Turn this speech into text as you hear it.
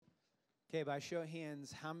Okay, by show of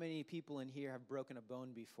hands, how many people in here have broken a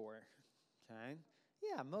bone before? Okay.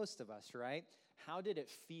 Yeah, most of us, right? How did it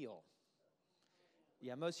feel?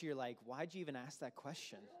 Yeah, most of you are like, why'd you even ask that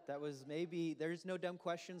question? That was maybe, there's no dumb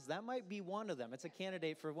questions. That might be one of them. It's a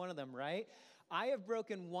candidate for one of them, right? I have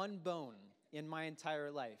broken one bone in my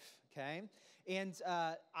entire life, okay? And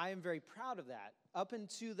I am very proud of that. Up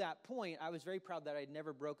until that point, I was very proud that I'd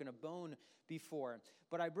never broken a bone before.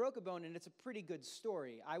 But I broke a bone, and it's a pretty good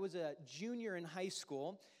story. I was a junior in high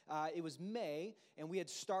school. It was May, and we had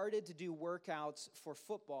started to do workouts for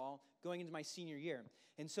football going into my senior year.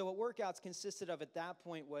 And so what workouts consisted of at that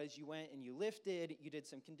point was you went and you lifted, you did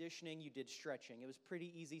some conditioning, you did stretching. It was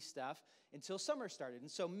pretty easy stuff until summer started.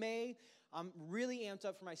 And so May, I'm really amped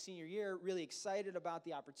up for my senior year, really excited about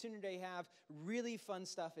the opportunity I have. Really fun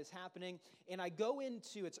stuff is happening. And I go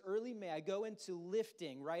into, it's early May, I go into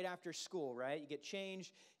lifting right after school, right? You get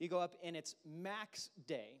changed, you go up, and it's max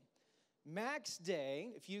day. Max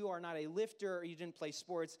day, if you are not a lifter or you didn't play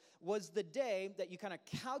sports, was the day that you kind of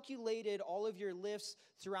calculated all of your lifts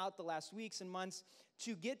throughout the last weeks and months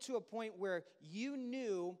to get to a point where you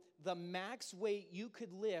knew the max weight you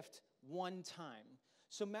could lift one time.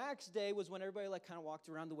 So max day was when everybody kind of walked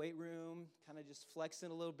around the weight room, kind of just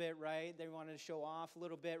flexing a little bit, right? They wanted to show off a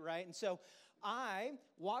little bit, right? And so I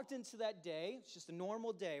walked into that day. It's just a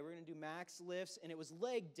normal day. We're going to do max lifts, and it was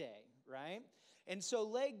leg day, right? And so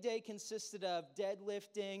leg day consisted of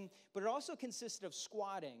deadlifting, but it also consisted of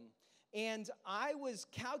squatting. And I was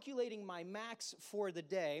calculating my max for the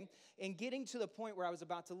day and getting to the point where I was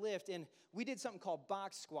about to lift. And we did something called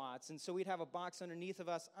box squats. And so we'd have a box underneath of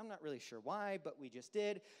us. I'm not really sure why, but we just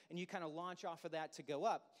did. And you kind of launch off of that to go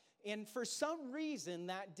up. And for some reason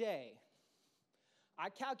that day, I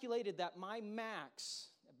calculated that my max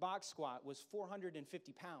box squat was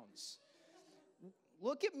 450 pounds.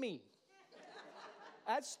 Look at me.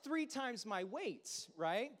 That's 3 times my weight,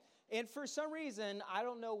 right? And for some reason, I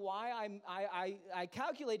don't know why I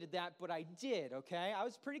calculated that, but I did, okay? I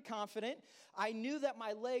was pretty confident. I knew that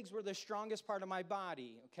my legs were the strongest part of my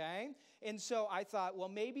body, okay? And so I thought, well,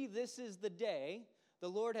 maybe this is the day the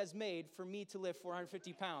Lord has made for me to lift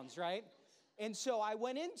 450 pounds, right? And so I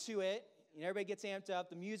went into it, and everybody gets amped up.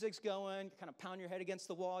 The music's going. You kind of pound your head against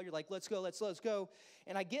the wall. You're like, let's go, let's go.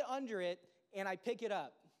 And I get under it, and I pick it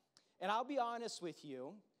up. And I'll be honest with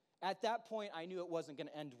you, at that point, I knew it wasn't going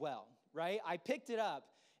to end well, right? I picked it up,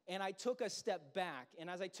 and I took a step back. And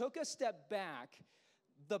as I took a step back,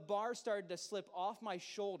 the bar started to slip off my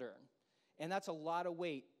shoulder. And that's a lot of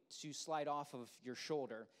weight to slide off of your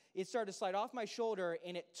shoulder. It started to slide off my shoulder,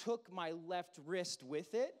 and it took my left wrist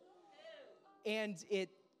with it. And it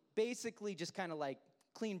basically just kind of like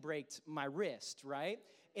clean braked my wrist, right?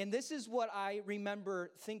 And this is what I remember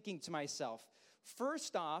thinking to myself.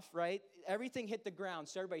 First off, right, everything hit the ground,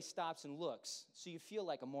 so everybody stops and looks. So you feel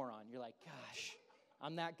like a moron. You're like, gosh,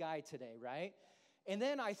 I'm that guy today, right? And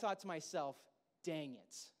then I thought to myself, dang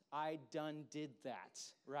it, I done did that,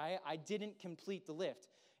 right? I didn't complete the lift.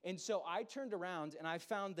 And so I turned around, and I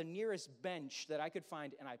found the nearest bench that I could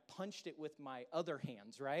find, and I punched it with my other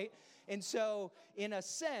hands, right? And so, in a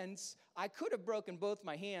sense, I could have broken both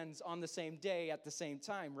my hands on the same day at the same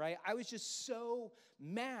time, right? I was just so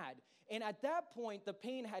mad. And at that point, the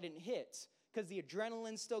pain hadn't hit because the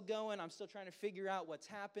adrenaline's still going. I'm still trying to figure out what's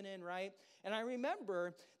happening, right? And I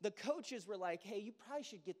remember the coaches were like, hey, you probably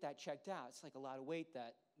should get that checked out. It's like a lot of weight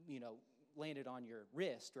that, landed on your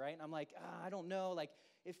wrist, right? And I'm like, I don't know. Like,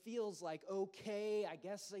 it feels like okay. I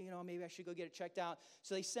guess, maybe I should go get it checked out.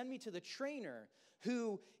 So they send me to the trainer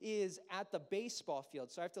who is at the baseball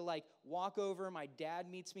field. So I have to, walk over. My dad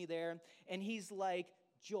meets me there. And he's like,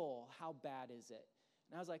 Joel, how bad is it?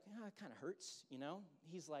 And I was like, it kind of hurts,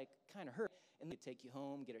 He's like, kind of hurt. And they take you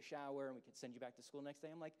home, get a shower, and we could send you back to school next day.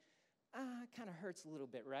 I'm like, it kind of hurts a little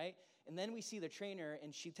bit, right? And then we see the trainer,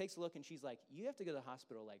 and she takes a look, and she's like, you have to go to the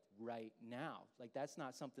hospital, right now. That's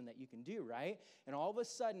not something that you can do, right? And all of a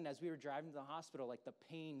sudden, as we were driving to the hospital, the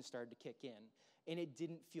pain started to kick in, and it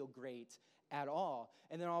didn't feel great at all.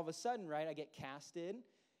 And then all of a sudden, right, I get casted,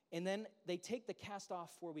 and then they take the cast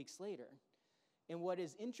off 4 weeks later. And what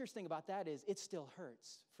is interesting about that is it still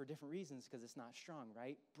hurts for different reasons because it's not strong,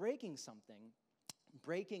 right? Breaking something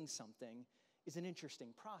is an interesting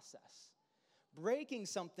process. Breaking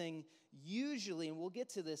something usually, and we'll get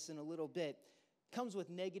to this in a little bit, comes with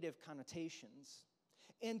negative connotations.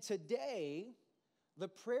 And today, the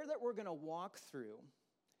prayer that we're going to walk through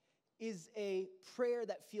is a prayer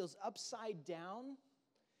that feels upside down.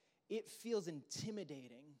 It feels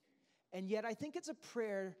intimidating. And yet I think it's a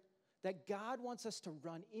prayer that God wants us to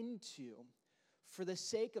run into for the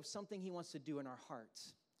sake of something he wants to do in our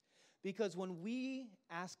hearts. Because when we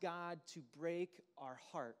ask God to break our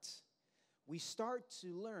heart, we start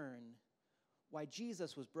to learn why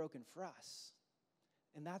Jesus was broken for us.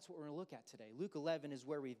 And that's what we're going to look at today. Luke 11 is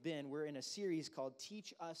where we've been. We're in a series called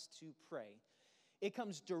Teach Us to Pray. It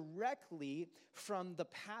comes directly from the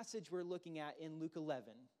passage we're looking at in Luke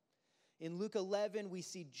 11. In Luke 11, we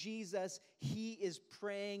see Jesus, he is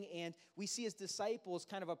praying, and we see his disciples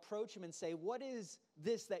kind of approach him and say, what is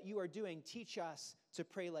this that you are doing? Teach us to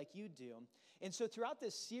pray like you do. And so throughout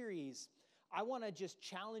this series, I want to just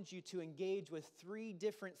challenge you to engage with 3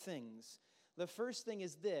 different things. The first thing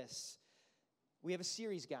is this. We have a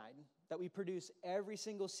series guide that we produce every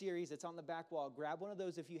single series. It's on the back wall. Grab one of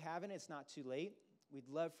those if you haven't. It's not too late. We'd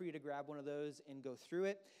love for you to grab one of those and go through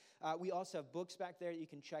it. We also have books back there that you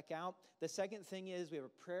can check out. The second thing is we have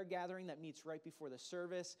a prayer gathering that meets right before the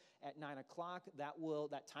service at 9 o'clock.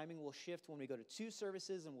 That timing will shift when we go to 2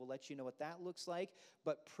 services, and we'll let you know what that looks like.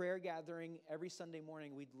 But prayer gathering every Sunday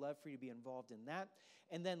morning, we'd love for you to be involved in that.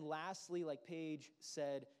 And then lastly, like Paige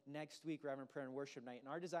said, next week we're having prayer and worship night. And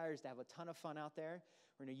our desire is to have a ton of fun out there.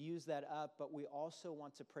 We're going to use that up, but we also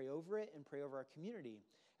want to pray over it and pray over our community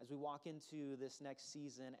as we walk into this next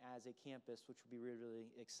season as a campus, which will be really, really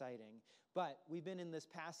exciting. But we've been in this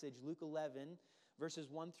passage, Luke 11, verses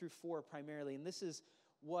 1 through 4 primarily, and this is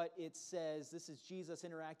what it says. This is Jesus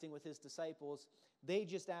interacting with his disciples. They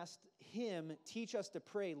just asked him, teach us to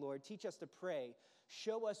pray, Lord. Teach us to pray.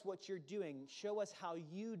 Show us what you're doing. Show us how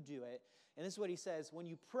you do it. And this is what he says. When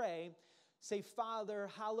you pray, say, Father,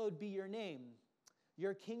 hallowed be your name.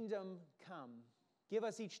 Your kingdom come. Give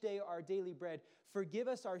us each day our daily bread. Forgive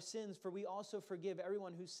us our sins, for we also forgive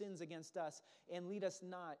everyone who sins against us. And lead us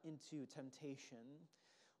not into temptation.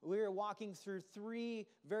 We are walking through 3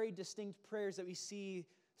 very distinct prayers that we see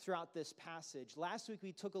throughout this passage. Last week,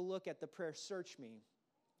 we took a look at the prayer, search me.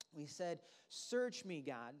 We said, search me,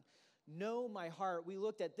 God. Know my heart. We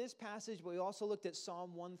looked at this passage, but we also looked at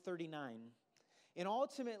Psalm 139. And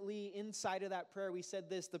ultimately, inside of that prayer, we said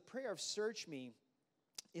this, the prayer of search me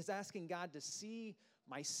is asking God to see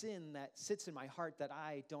my sin that sits in my heart that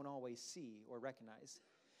I don't always see or recognize.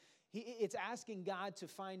 It's asking God to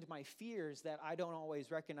find my fears that I don't always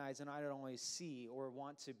recognize and I don't always see or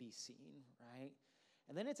want to be seen, right?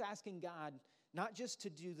 And then it's asking God not just to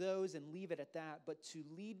do those and leave it at that, but to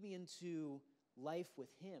lead me into life with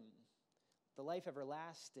him. The life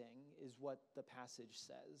everlasting is what the passage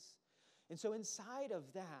says. And so inside of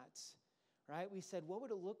that, right, we said, what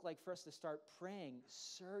would it look like for us to start praying,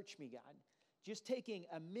 search me, God? Just taking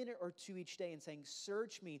a minute or 2 each day and saying,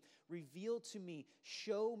 search me, reveal to me,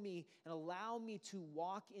 show me, and allow me to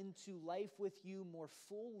walk into life with you more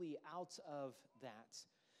fully out of that.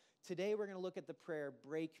 Today we're going to look at the prayer,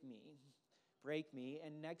 break me,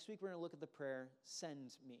 and next week we're going to look at the prayer,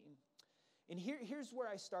 send me. And here's where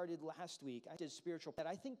I started last week. I did spiritual. That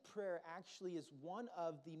I think prayer actually is one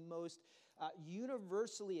of the most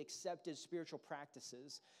universally accepted spiritual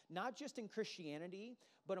practices, not just in Christianity,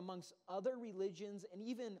 but amongst other religions, and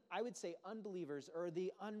even, I would say, unbelievers or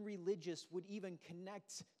the unreligious would even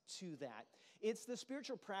connect to that. It's the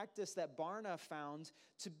spiritual practice that Barna found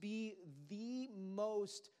to be the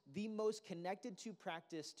most connected to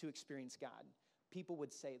practice to experience God. People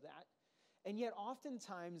would say that. And yet,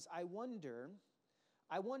 oftentimes, I wonder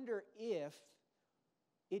if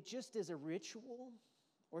it just is a ritual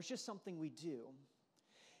or it's just something we do.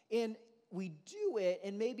 And we do it,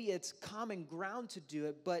 and maybe it's common ground to do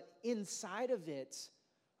it, but inside of it,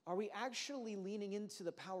 are we actually leaning into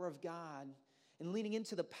the power of God and leaning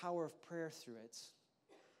into the power of prayer through it?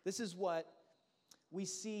 This is what we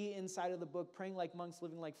see inside of the book, Praying Like Monks,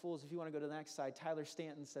 Living Like Fools. If you want to go to the next slide, Tyler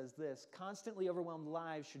Stanton says this, constantly overwhelmed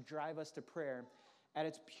lives should drive us to prayer at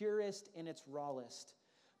its purest and its rawest.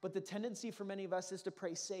 But the tendency for many of us is to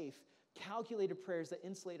pray safe, calculated prayers that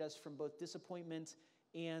insulate us from both disappointment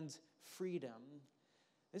and freedom.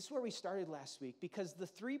 This is where we started last week, because the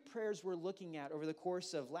 3 prayers we're looking at over the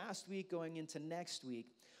course of last week going into next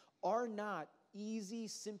week are not easy,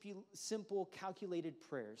 simple, calculated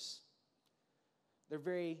prayers. They're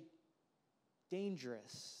very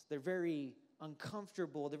dangerous. They're very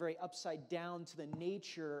uncomfortable. They're very upside down to the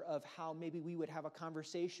nature of how maybe we would have a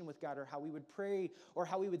conversation with God or how we would pray or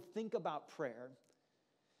how we would think about prayer.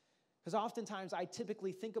 Because oftentimes I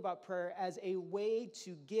typically think about prayer as a way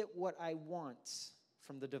to get what I want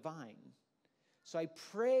from the divine. So I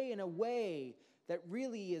pray in a way that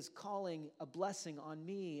really is calling a blessing on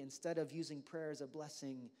me instead of using prayer as a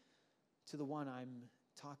blessing to the one I'm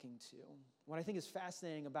talking to. What I think is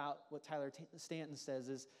fascinating about what Tyler Stanton says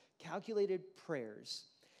is calculated prayers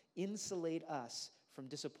insulate us from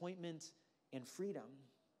disappointment and freedom.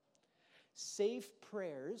 Safe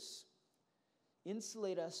prayers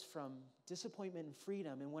insulate us from disappointment and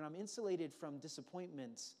freedom. And when I'm insulated from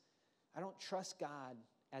disappointments, I don't trust God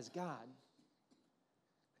as God.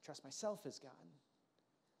 I trust myself as God.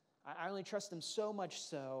 I only trust him so much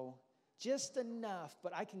so, just enough,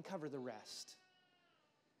 but I can cover the rest.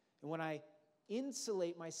 And when I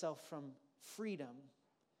insulate myself from freedom,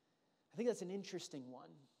 I think that's an interesting one.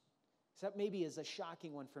 So that maybe is a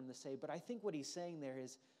shocking one for him to say, but I think what he's saying there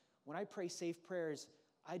is, when I pray safe prayers,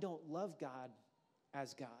 I don't love God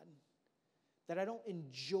as God. That I don't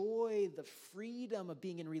enjoy the freedom of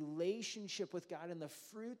being in relationship with God and the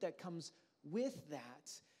fruit that comes with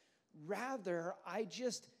that. Rather, I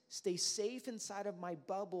just stay safe inside of my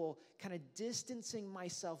bubble, kind of distancing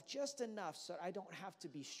myself just enough so I don't have to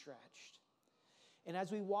be stretched. And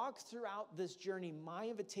as we walk throughout this journey, my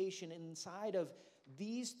invitation inside of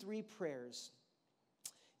these 3 prayers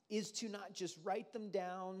is to not just write them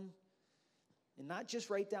down and not just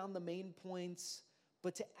write down the main points,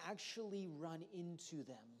 but to actually run into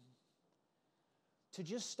them. To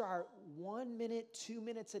just start 1 minute, 2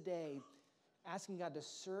 minutes a day, asking God to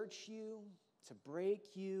search you, to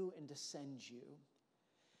break you, and to send you.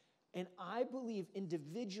 And I believe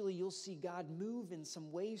individually you'll see God move in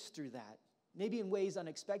some ways through that. Maybe in ways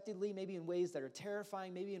unexpectedly, maybe in ways that are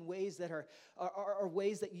terrifying, maybe in ways that are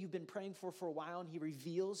ways that you've been praying for a while and he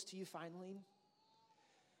reveals to you finally.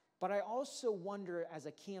 But I also wonder, as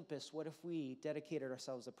a campus, what if we dedicated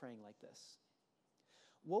ourselves to praying like this?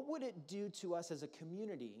 What would it do to us as a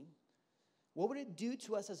community? What would it do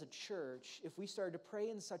to us as a church if we started to pray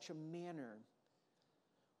in such a manner?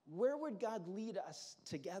 Where would God lead us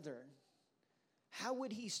together? How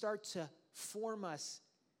would he start to form us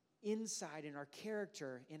inside in our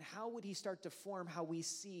character? And how would he start to form how we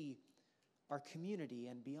see our community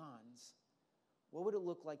and beyond? What would it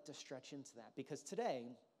look like to stretch into that? Because today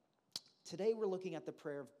we're looking at the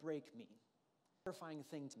prayer of break me. Terrifying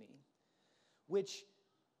thing to me, which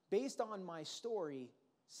based on my story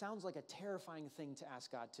sounds like a terrifying thing to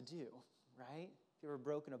ask God to do, right? If you've ever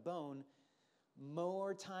broken a bone,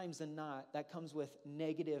 more times than not, that comes with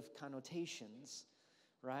negative connotations,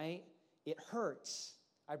 right? It hurts.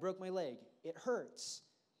 I broke my leg. It hurts.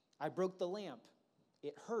 I broke the lamp.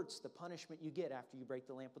 It hurts, the punishment you get after you break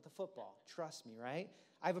the lamp with a football. Trust me, right?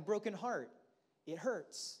 I have a broken heart. It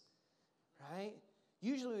hurts, right?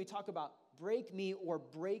 Usually when we talk about break me or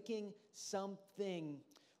breaking something,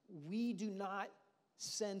 we do not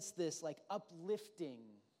sense this like uplifting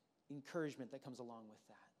encouragement that comes along with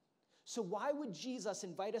that. So why would Jesus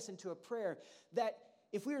invite us into a prayer that,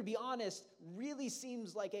 if we were to be honest, really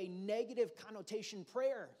seems like a negative connotation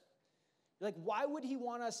prayer? Like, why would he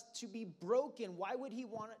want us to be broken? Why would he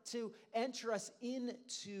want to enter us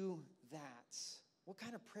into that? What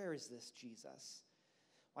kind of prayer is this, Jesus?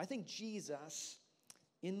 Well, I think Jesus,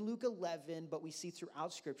 in Luke 11, but we see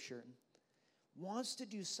throughout Scripture, wants to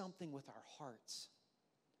do something with our hearts.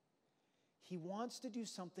 He wants to do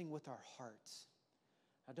something with our hearts.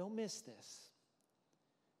 Now, don't miss this.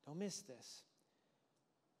 Don't miss this.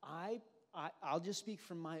 I'll just speak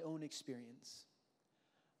from my own experience.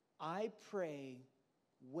 I pray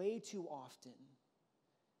way too often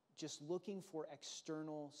just looking for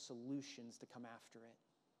external solutions to come after it.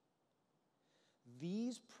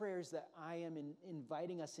 These prayers that I am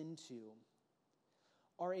inviting us into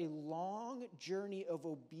are a long journey of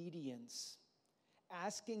obedience,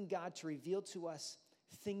 asking God to reveal to us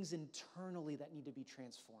things internally that need to be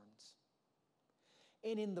transformed.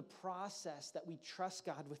 And in the process that we trust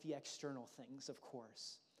God with the external things, of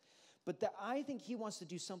course. But that I think he wants to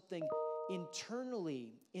do something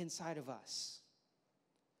internally inside of us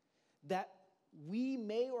that we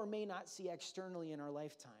may or may not see externally in our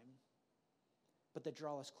lifetime, but that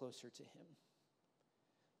draw us closer to him.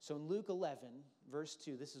 So in Luke 11, verse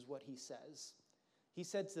 2, this is what he says. He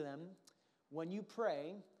said to them, when you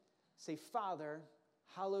pray, say, Father,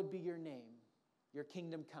 hallowed be your name, your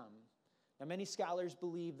kingdom come. Now, many scholars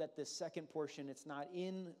believe that this second portion, it's not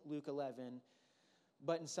in Luke 11,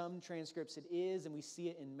 but in some transcripts it is, and we see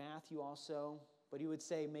it in Matthew also. But he would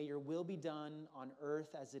say, may your will be done on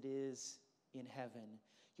earth as it is in heaven.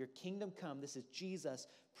 Your kingdom come. This is Jesus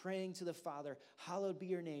praying to the Father. Hallowed be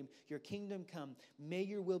your name. Your kingdom come. May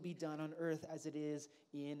your will be done on earth as it is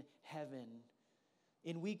in heaven.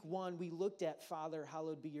 In week 1, we looked at Father,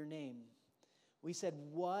 hallowed be your name. We said,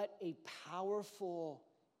 what a powerful,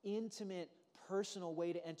 intimate, personal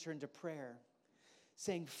way to enter into prayer.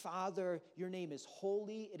 Saying, Father, your name is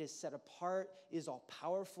holy, it is set apart, it is all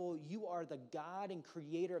powerful. You are the God and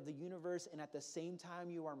creator of the universe, and at the same time,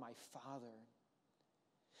 you are my Father.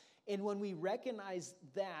 And when we recognize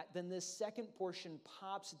that, then this second portion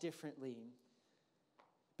pops differently.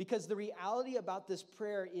 Because the reality about this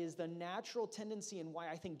prayer is the natural tendency, and why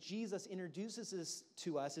I think Jesus introduces this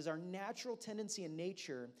to us, is our natural tendency in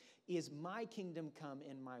nature is my kingdom come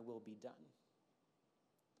and my will be done.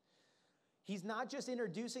 He's not just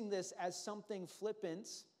introducing this as something flippant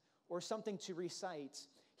or something to recite.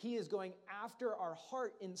 He is going after our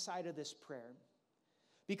heart inside of this prayer.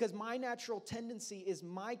 Because my natural tendency is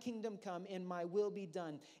my kingdom come and my will be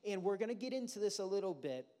done. And we're going to get into this a little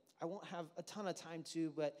bit. I won't have a ton of time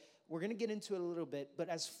to, but we're going to get into it a little bit. But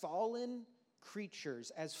as fallen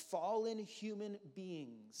creatures, as fallen human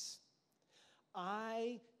beings,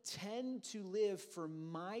 I tend to live for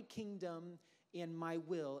my kingdom and my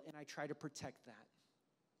will, and I try to protect that.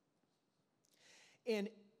 And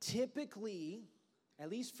typically,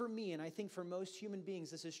 at least for me, and I think for most human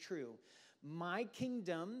beings this is true, my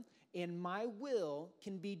kingdom and my will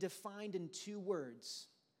can be defined in two words: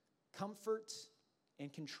 comfort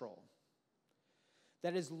and control.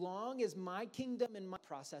 That as long as my kingdom and my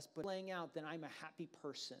process but playing out, then I'm a happy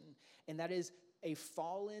person. And that is a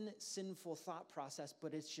fallen, sinful thought process,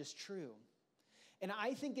 but it's just true. And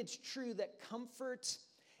I think it's true that comfort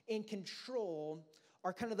and control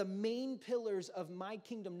are kind of the main pillars of my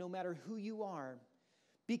kingdom, no matter who you are.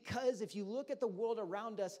 Because if you look at the world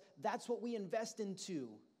around us, that's what we invest into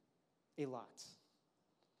a lot.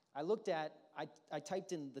 I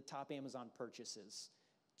typed in the top Amazon purchases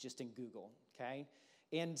just in Google, okay?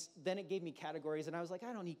 And then it gave me categories, and I was like,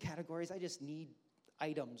 I don't need categories, I just need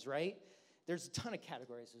items, right? There's a ton of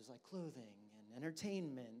categories. There's like clothing and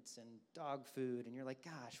entertainment and dog food, and you're like,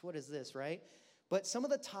 gosh, what is this, right? But some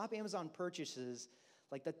of the top Amazon purchases,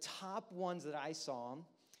 like the top ones that I saw,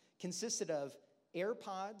 consisted of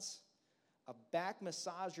AirPods, a back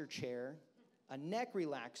massager chair, a neck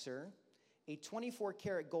relaxer, a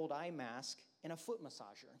 24-karat gold eye mask, and a foot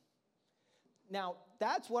massager. Now,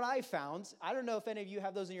 that's what I found. I don't know if any of you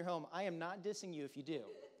have those in your home. I am not dissing you if you do,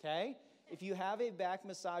 okay? If you have a back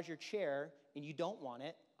massager chair and you don't want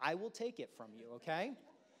it, I will take it from you, okay?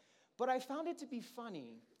 But I found it to be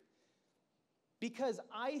funny because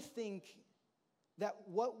I think that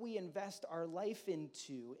what we invest our life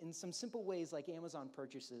into in some simple ways like Amazon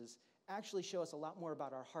purchases actually show us a lot more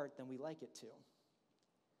about our heart than we like it to.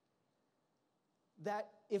 That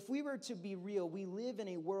if we were to be real, we live in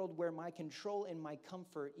a world where my control and my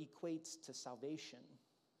comfort equates to salvation.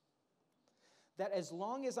 That as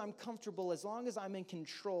long as I'm comfortable, as long as I'm in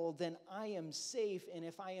control, then I am safe. And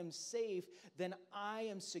if I am safe, then I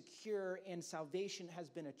am secure and salvation has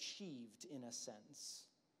been achieved in a sense.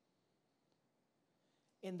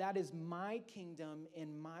 And that is my kingdom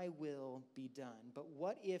and my will be done. But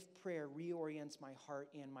what if prayer reorients my heart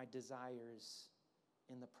and my desires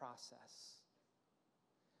in the process?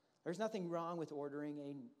 There's nothing wrong with ordering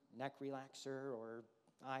a neck relaxer or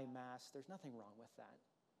eye mask. There's nothing wrong with that.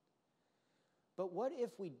 But what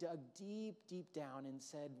if we dug deep, deep down and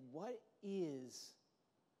said, what is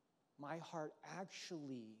my heart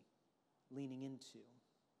actually leaning into?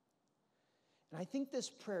 And I think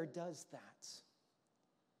this prayer does that.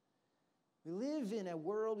 We live in a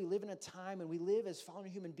world, we live in a time, and we live as fallen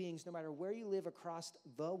human beings, no matter where you live across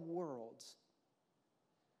the world,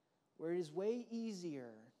 where it is way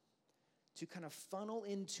easier to kind of funnel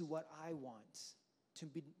into what I want,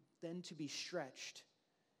 than to be stretched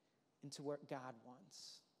into what God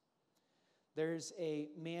wants. There's a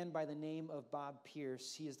man by the name of Bob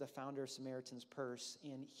Pierce. He is the founder of Samaritan's Purse,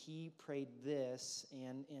 and he prayed this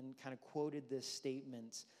and kind of quoted this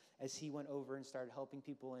statement as he went over and started helping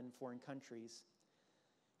people in foreign countries.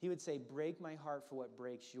 He would say, break my heart for what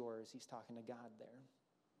breaks yours. He's talking to God there.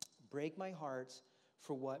 Break my heart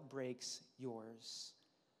for what breaks yours.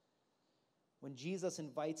 When Jesus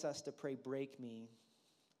invites us to pray, break me,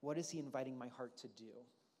 what is he inviting my heart to do?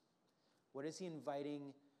 What is he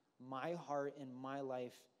inviting my heart and my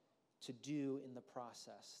life to do in the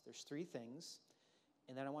process? There's three things.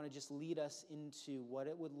 And then I want to just lead us into what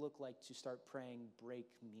it would look like to start praying, break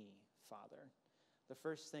me, Father. The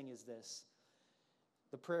first thing is this.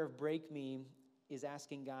 The prayer of break me is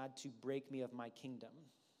asking God to break me of my kingdom.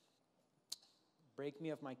 Break me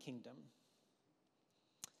of my kingdom.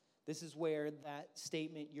 This is where that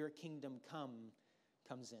statement, your kingdom come,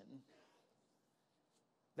 comes in.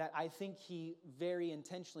 That I think he very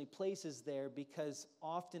intentionally places there because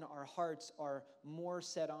often our hearts are more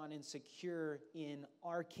set on and secure in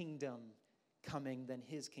our kingdom coming than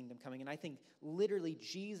his kingdom coming. And I think literally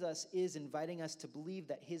Jesus is inviting us to believe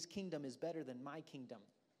that his kingdom is better than my kingdom.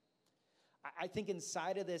 I think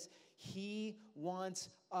inside of this, he wants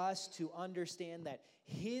us to understand that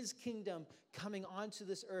his kingdom coming onto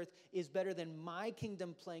this earth is better than my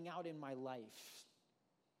kingdom playing out in my life.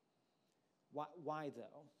 Why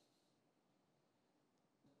though?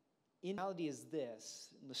 In reality is this,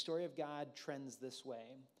 and the story of God trends this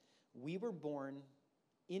way. We were born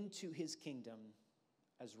into his kingdom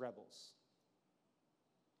as rebels.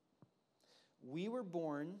 We were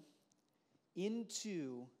born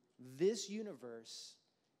into this universe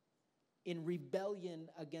in rebellion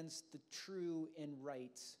against the true and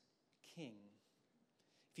right king.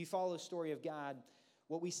 If you follow the story of God,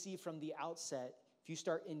 what we see from the outset, if you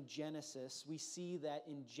start in Genesis, we see that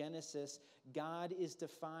in Genesis, God is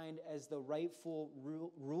defined as the rightful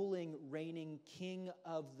ruling, reigning king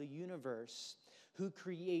of the universe, who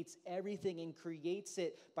creates everything and creates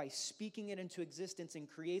it by speaking it into existence and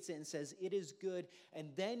creates it and says it is good. And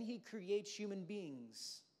then he creates human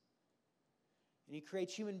beings. And he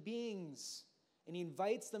creates human beings and he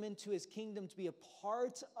invites them into his kingdom to be a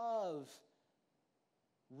part of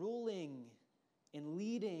ruling and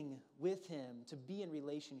leading with him, to be in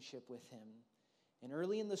relationship with him. And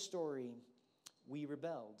early in the story, we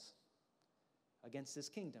rebelled against this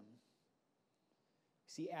kingdom.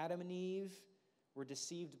 See, Adam and Eve were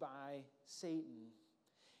deceived by Satan.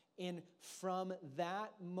 And from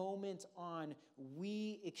that moment on,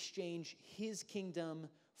 we exchange his kingdom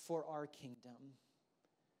for our kingdom.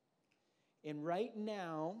 And right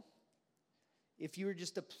now, if you were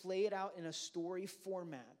just to play it out in a story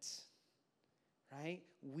format, right?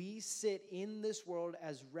 We sit in this world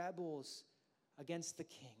as rebels against the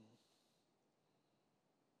king.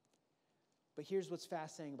 But here's what's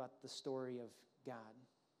fascinating about the story of God,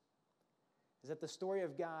 is that the story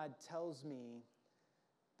of God tells me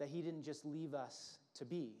that he didn't just leave us to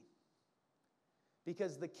be.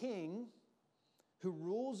 Because the king who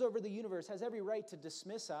rules over the universe has every right to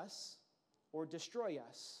dismiss us or destroy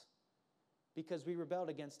us because we rebelled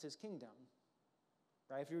against his kingdom.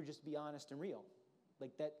 Right? If you were just to be honest and real.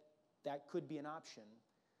 Like that could be an option.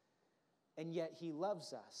 And yet he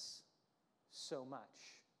loves us so much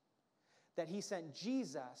that he sent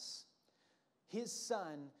Jesus, his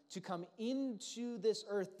son, to come into this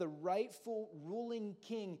earth. The rightful ruling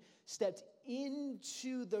king stepped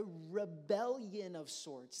into the rebellion of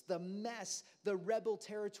sorts, the mess, the rebel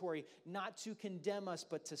territory, not to condemn us,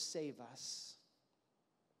 but to save us.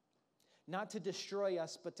 Not to destroy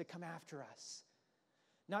us, but to come after us.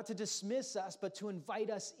 Not to dismiss us, but to invite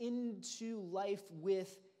us into life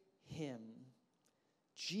with him.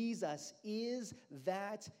 Jesus is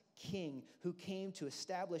that king who came to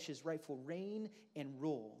establish his rightful reign and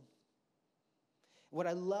rule. What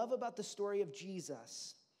I love about the story of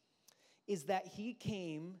Jesus is that he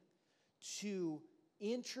came to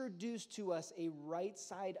introduce to us a right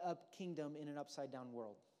side up kingdom in an upside down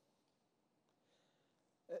world.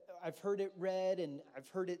 I've heard it read and I've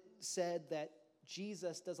heard it said that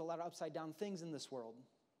Jesus does a lot of upside down things in this world.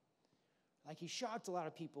 Like he shocked a lot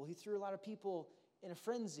of people. He threw a lot of people in a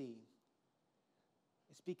frenzy.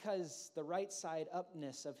 It's because the right side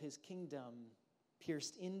upness of his kingdom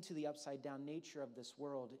pierced into the upside down nature of this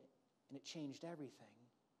world, and it changed everything.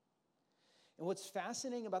 And what's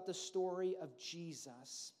fascinating about the story of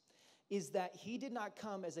Jesus is that he did not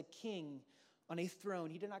come as a king on a throne.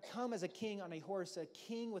 He did not come as a king on a horse, a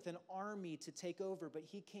king with an army to take over, but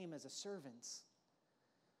he came as a servant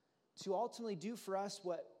to ultimately do for us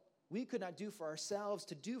what we could not do for ourselves,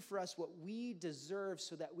 to do for us what we deserve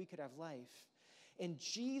so that we could have life. And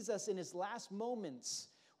Jesus, in his last moments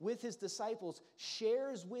with his disciples,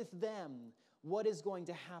 shares with them what is going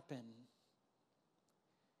to happen.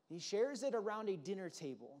 He shares it around a dinner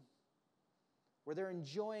table where they're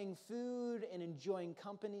enjoying food and enjoying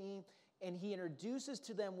company, and he introduces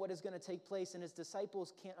to them what is going to take place, and his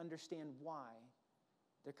disciples can't understand why.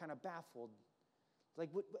 They're kind of baffled. Like,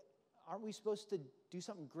 aren't we supposed to do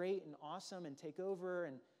something great and awesome and take over,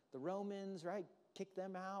 and the Romans, right, kick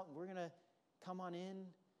them out, and we're going to come on in?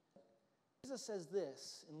 Jesus says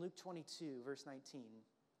this in Luke 22, verse 19.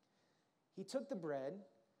 He took the bread,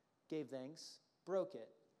 gave thanks, broke it,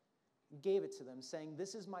 and gave it to them, saying,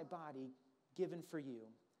 "This is my body given for you.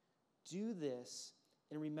 Do this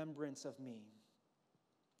in remembrance of me."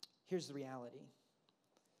 Here's the reality.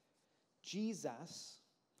 Jesus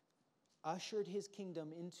ushered his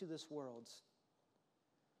kingdom into this world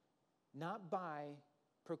not by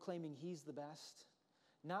proclaiming he's the best,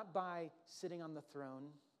 not by sitting on the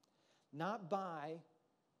throne, not by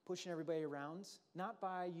pushing everybody around, not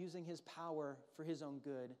by using his power for his own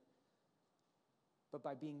good, but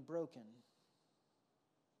by being broken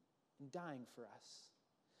and dying for us.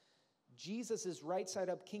 Jesus' right side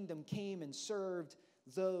up kingdom came and served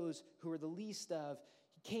those who were the least of.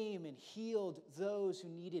 He came and healed those who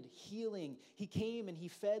needed healing. He came and he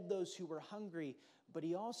fed those who were hungry, but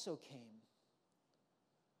he also came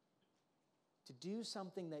to do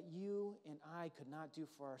something that you and I could not do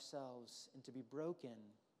for ourselves, and to be broken,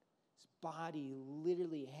 his body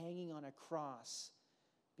literally hanging on a cross,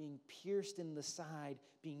 being pierced in the side,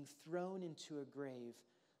 being thrown into a grave,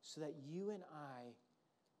 so that you and I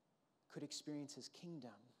could experience his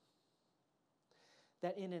kingdom.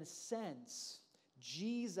 That in a sense,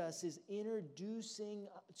 Jesus is introducing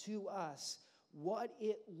to us what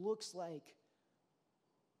it looks like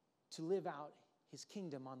to live out his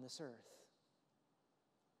kingdom on this earth.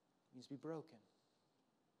 It means to be broken.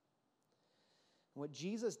 And what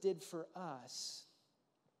Jesus did for us,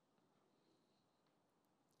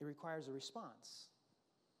 it requires a response.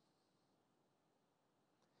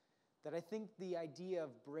 That I think the idea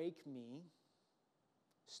of break me,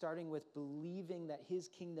 starting with believing that his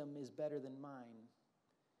kingdom is better than mine,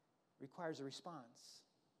 requires a response.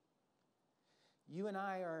 You and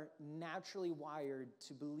I are naturally wired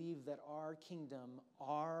to believe that our kingdom,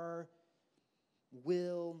 our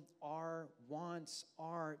will, our wants,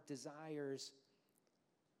 our desires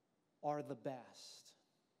are the best,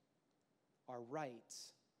 are right,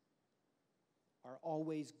 are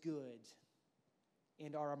always good,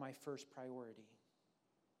 and are my first priority.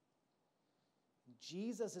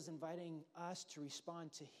 Jesus is inviting us to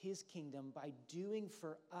respond to his kingdom by doing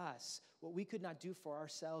for us what we could not do for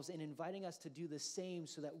ourselves, and inviting us to do the same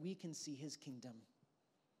so that we can see his kingdom.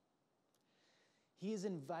 He is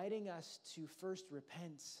inviting us to first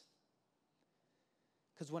repent.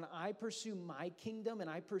 Because when I pursue my kingdom and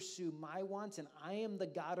I pursue my wants and I am the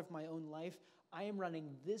God of my own life, I am running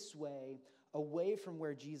this way, away from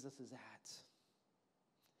where Jesus is at.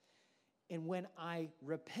 And when I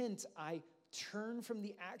repent, I turn from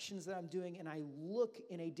the actions that I'm doing and I look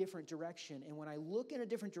in a different direction. And when I look in a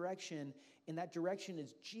different direction, and that direction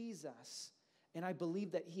is Jesus, and I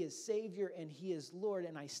believe that he is Savior and he is Lord,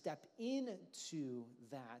 and I step into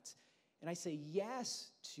that, and I say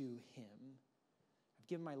yes to him, I've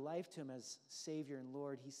given my life to him as Savior and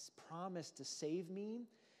Lord. He's promised to save me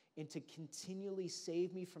and to continually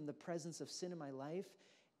save me from the presence of sin in my life,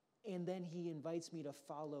 and then he invites me to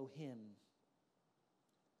follow him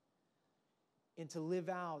and to live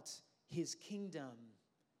out his kingdom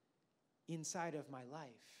inside of my life.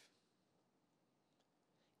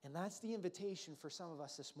 And that's the invitation for some of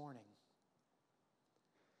us this morning,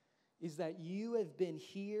 is that you have been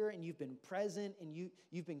here and you've been present and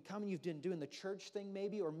you've been coming, you've been doing the church thing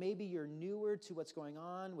maybe, or maybe you're newer to what's going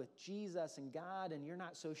on with Jesus and God and you're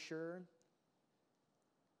not so sure.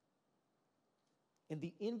 And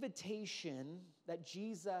the invitation that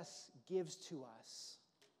Jesus gives to us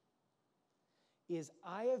is,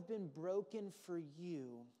 I have been broken for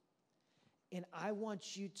you, and I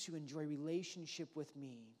want you to enjoy relationship with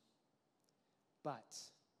me. But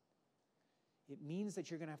it means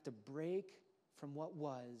that you're going to have to break from what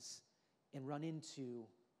was and run into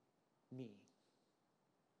me.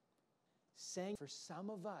 Saying for some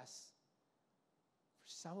of us,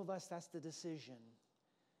 that's the decision.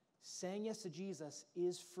 Saying yes to Jesus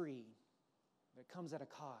is free, but it comes at a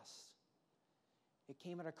cost. It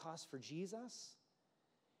came at a cost for Jesus,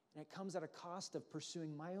 and it comes at a cost of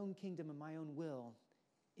pursuing my own kingdom and my own will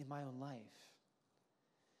in my own life.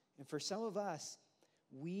 And for some of us,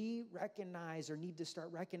 we recognize or need to start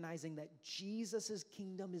recognizing that Jesus'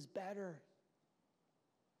 kingdom is better.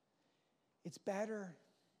 It's better.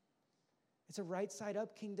 It's a right side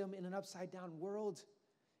up kingdom in an upside down world.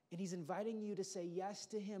 And he's inviting you to say yes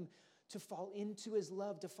to him, to fall into his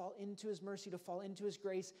love, to fall into his mercy, to fall into his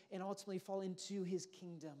grace, and ultimately fall into his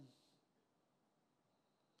kingdom.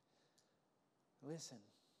 Listen,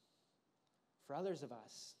 for others of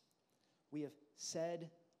us, we have said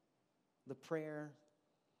the prayer.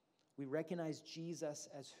 We recognize Jesus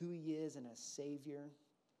as who he is and as Savior.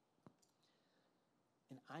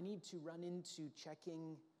 And I need to run into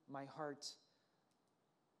checking my heart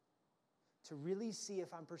to really see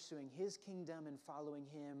if I'm pursuing his kingdom and following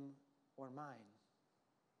him or mine.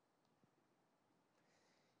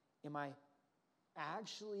 Am I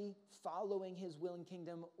actually following his will and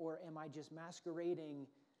kingdom, or am I just masquerading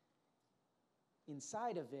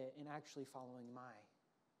inside of it and actually following my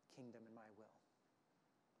kingdom and my will?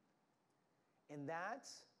 And that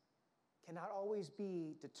cannot always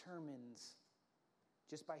be determined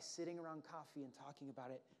just by sitting around coffee and talking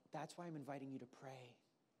about it. That's why I'm inviting you to pray.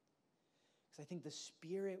 Because I think the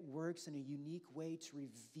Spirit works in a unique way to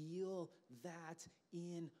reveal that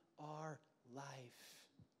in our life.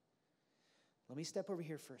 Let me step over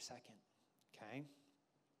here for a second, okay?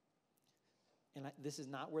 And this is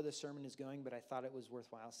not where the sermon is going, but I thought it was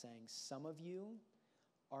worthwhile saying. Some of you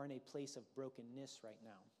are in a place of brokenness right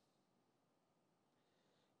now.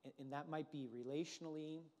 And that might be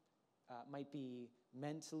relationally, might be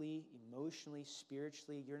mentally, emotionally,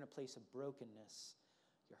 spiritually. You're in a place of brokenness.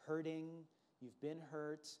 You're hurting, you've been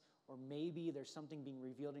hurt, or maybe there's something being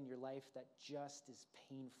revealed in your life that just is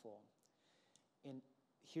painful. And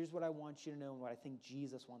here's what I want you to know, and what I think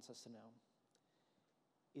Jesus wants us to know,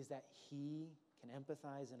 is that he can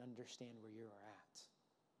empathize and understand where you are at,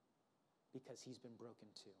 because he's been broken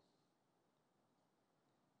too.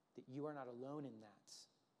 That you are not alone in that.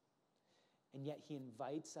 And yet he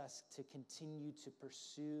invites us to continue to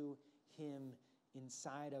pursue him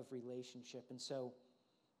inside of relationship. And so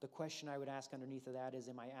the question I would ask underneath of that is,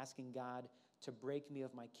 am I asking God to break me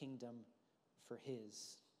of my kingdom for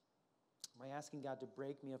his? Am I asking God to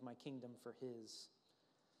break me of my kingdom for his?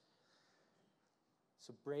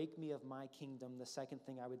 So break me of my kingdom. The second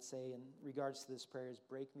thing I would say in regards to this prayer is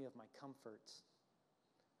break me of my comfort.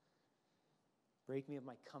 Break me of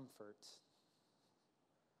my comfort.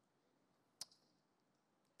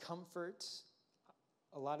 Comfort,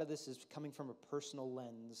 a lot of this is coming from a personal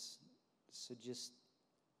lens. So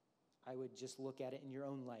I would just look at it in your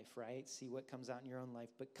own life, right? See what comes out in your own life.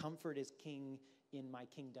 But comfort is king in my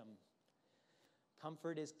kingdom.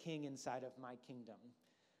 Comfort is king inside of my kingdom,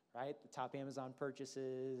 right? The top Amazon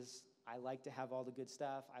purchases. I like to have all the good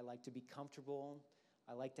stuff. I like to be comfortable.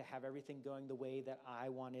 I like to have everything going the way that I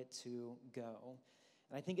want it to go.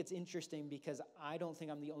 And I think it's interesting because I don't think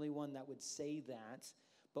I'm the only one that would say that.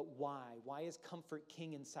 But why? Why is comfort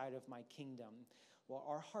king inside of my kingdom? Well,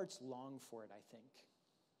 our hearts long for it, I think.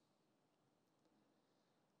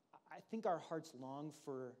 I think our hearts long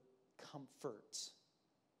for comfort.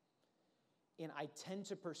 And I tend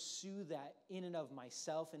to pursue that in and of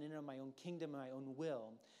myself and in and of my own kingdom and my own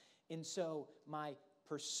will. And so my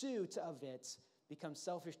pursuit of it becomes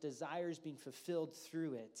selfish desires being fulfilled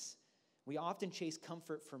through it. We often chase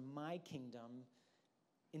comfort for my kingdom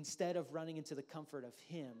instead of running into the comfort of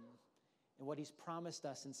him and what he's promised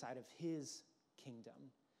us inside of his kingdom.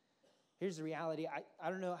 Here's the reality. I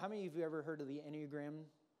don't know, how many of you ever heard of the Enneagram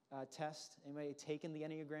test? Anybody taken the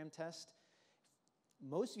Enneagram test?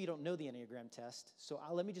 Most of you don't know the Enneagram test, so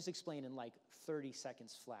let me just explain in like 30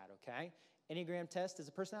 seconds flat, okay? Enneagram test is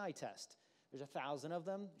a personality test. There's 1,000 of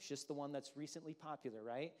them. It's just the one that's recently popular,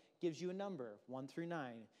 right? Gives you a number, 1 through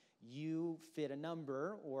 9. You fit a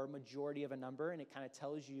number or majority of a number, and it kind of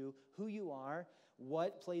tells you who you are,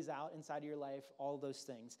 what plays out inside of your life, all those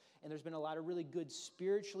things. And there's been a lot of really good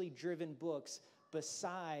spiritually driven books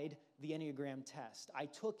beside the Enneagram test. I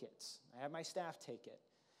took it. I had my staff take it.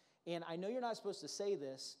 And I know you're not supposed to say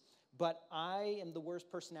this, but I am the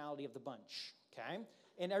worst personality of the bunch, okay?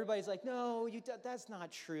 And everybody's like, no, that's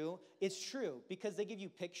not true. It's true, because they give you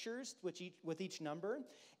pictures with each number,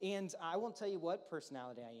 and I won't tell you what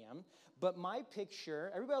personality I am, but my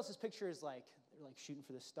picture, everybody else's picture is like, they're like shooting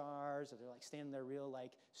for the stars, or they're like standing there real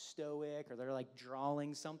like stoic, or they're like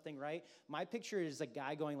drawing something, right? My picture is a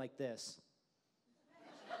guy going like this.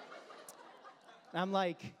 And I'm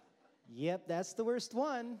like, yep, that's the worst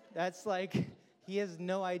one. That's like, he has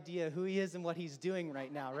no idea who he is and what he's doing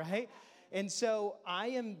right now, right? And so I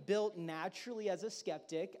am built naturally as a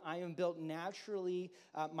skeptic. I am built naturally,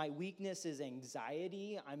 my weakness is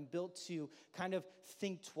anxiety. I'm built to kind of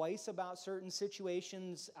think twice about certain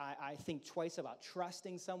situations. I think twice about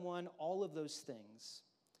trusting someone, all of those things.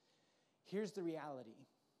 Here's the reality.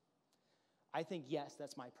 I think, yes,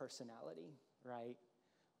 that's my personality, right?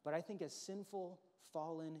 But I think as sinful,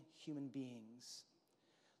 fallen human beings,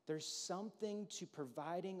 there's something to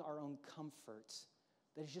providing our own comfort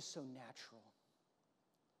that is just so natural.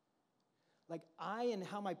 Like and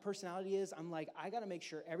how my personality is, I'm like, I got to make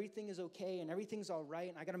sure everything is okay and everything's all right,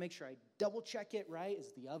 and I got to make sure I double check it, right?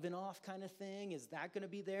 Is the oven off kind of thing? Is that going to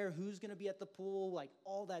be there? Who's going to be at the pool? Like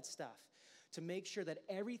all that stuff to make sure that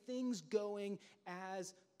everything's going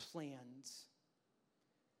as planned.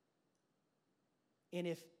 And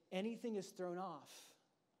if anything is thrown off,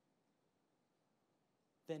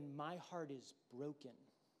 then my heart is broken.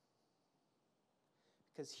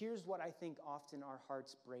 Because here's what I think often our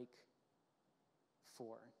hearts break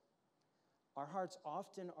for. Our hearts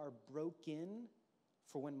often are broken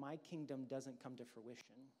for when my kingdom doesn't come to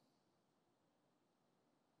fruition.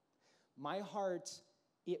 My heart,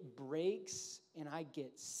 it breaks, and I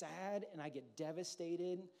get sad and I get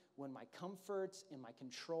devastated when my comforts and my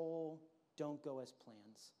control don't go as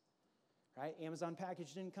plans. Right? Amazon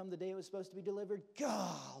package didn't come the day it was supposed to be delivered.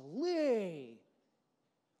 Golly!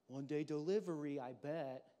 One day delivery, I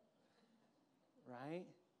bet. Right?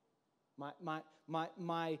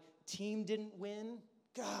 My team didn't win.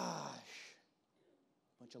 Gosh.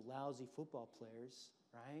 Bunch of lousy football players,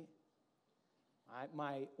 right?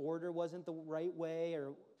 My order wasn't the right way,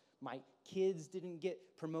 or my kids didn't get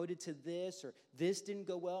promoted to this, or this didn't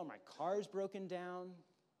go well, or my car's broken down,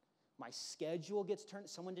 my schedule gets turned,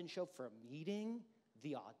 someone didn't show up for a meeting.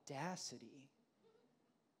 The audacity.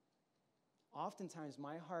 Oftentimes,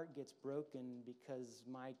 my heart gets broken because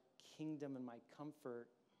my kingdom and my comfort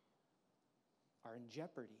are in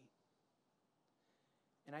jeopardy.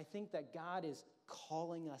 And I think that God is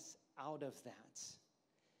calling us out of that.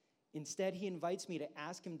 Instead, he invites me to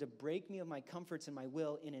ask him to break me of my comforts and my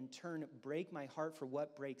will, and in turn, break my heart for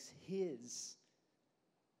what breaks his.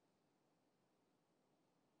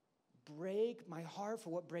 Break my heart for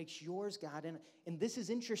what breaks yours, God. And this is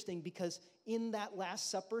interesting because in that Last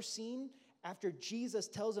Supper scene, after Jesus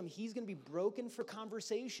tells them he's going to be broken for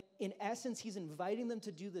conversation, in essence, he's inviting them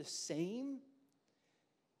to do the same.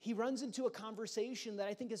 He runs into a conversation that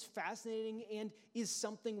I think is fascinating and is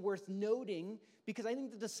something worth noting, because I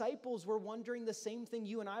think the disciples were wondering the same thing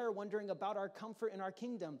you and I are wondering about our comfort and our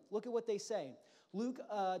kingdom. Look at what they say. Luke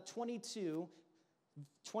 22,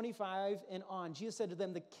 25 and on. Jesus said to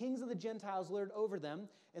them, the kings of the Gentiles lord over them,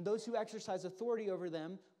 and those who exercise authority over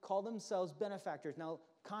them call themselves benefactors. Now,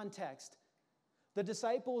 context. The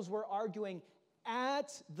disciples were arguing at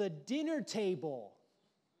the dinner table.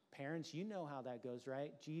 Parents, you know how that goes,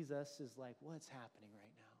 right? Jesus is like, what's happening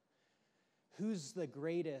right now? Who's the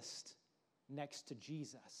greatest next to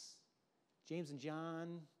Jesus? James and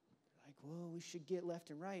John are like, well, we should get left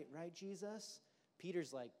and right, Jesus?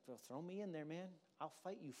 Peter's like, well, throw me in there, man. I'll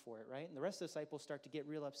fight you for it, right? And the rest of the disciples start to get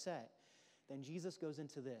real upset. Then Jesus goes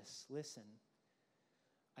into this. Listen,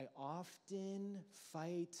 I often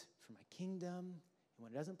fight for my kingdom, and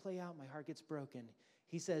when it doesn't play out, my heart gets broken.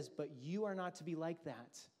 He says, but you are not to be like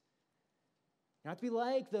that. Not to be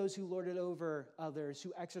like those who lord it over others,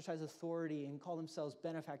 who exercise authority and call themselves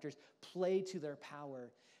benefactors, play to their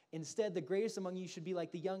power. Instead, the greatest among you should be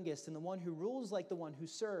like the youngest, and the one who rules like the one who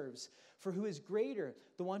serves. For who is greater,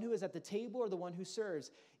 the one who is at the table or the one who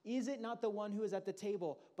serves? Is it not the one who is at the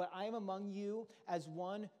table? But I am among you as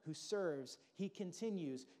one who serves. He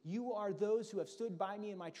continues, you are those who have stood by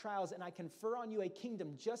me in my trials, and I confer on you a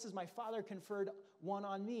kingdom, just as my Father conferred one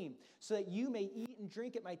on me, so that you may eat and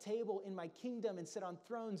drink at my table in my kingdom and sit on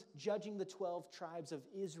thrones, judging the 12 tribes of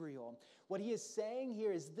Israel. What he is saying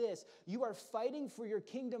here is this: you are fighting for your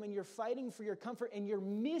kingdom, and you're fighting for your comfort, and you're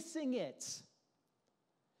missing it.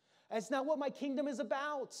 That's not what my kingdom is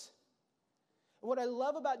about. What I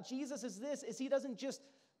love about Jesus is this, is he doesn't just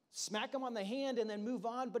smack him on the hand and then move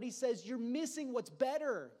on, but he says, you're missing what's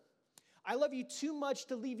better. I love you too much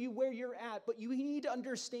to leave you where you're at, but you need to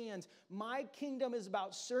understand my kingdom is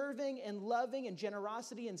about serving and loving and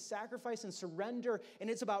generosity and sacrifice and surrender, and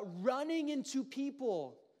it's about running into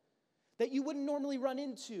people that you wouldn't normally run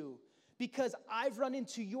into, because I've run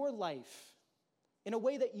into your life in a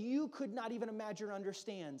way that you could not even imagine or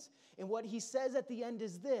understand. And what he says at the end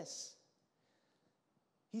is this.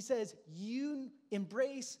 He says, you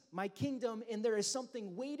embrace my kingdom, and there is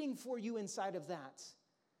something waiting for you inside of that.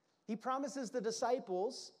 He promises the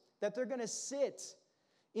disciples that they're going to sit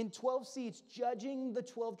in 12 seats judging the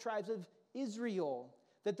 12 tribes of Israel,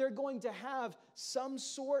 that they're going to have some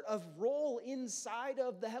sort of role inside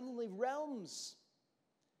of the heavenly realms.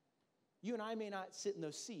 You and I may not sit in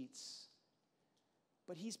those seats,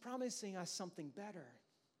 but he's promising us something better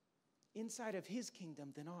inside of his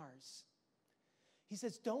kingdom than ours. He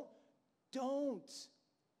says, don't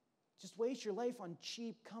just waste your life on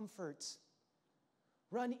cheap comforts.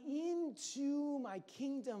 Run into my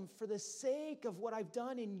kingdom for the sake of what I've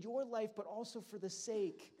done in your life, but also for the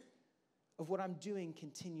sake of what I'm doing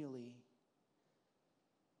continually.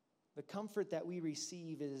 The comfort that we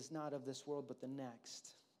receive is not of this world, but the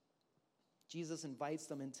next. Jesus invites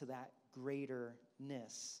them into that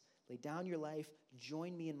greaterness. Lay down your life,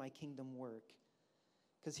 join me in my kingdom work.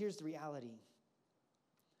 Because here's the reality.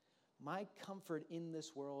 My comfort in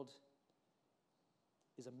this world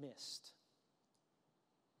is a mist.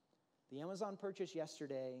 The Amazon purchase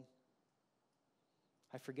yesterday,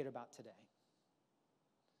 I forget about today.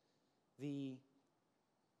 The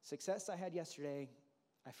success I had yesterday,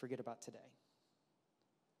 I forget about today.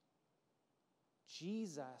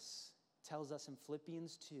 Jesus tells us in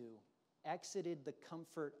Philippians 2, exited the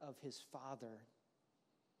comfort of his Father,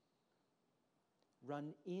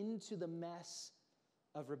 run into the mess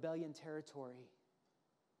of rebellion territory,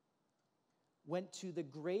 went to the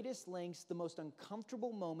greatest lengths, the most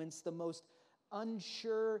uncomfortable moments, the most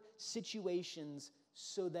unsure situations,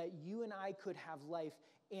 so that you and I could have life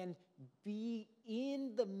and be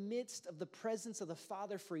in the midst of the presence of the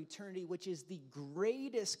Father for eternity, which is the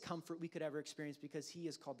greatest comfort we could ever experience, because he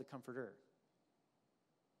is called the Comforter.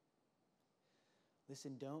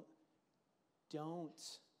 Listen, don't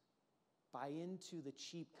buy into the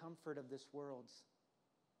cheap comfort of this world.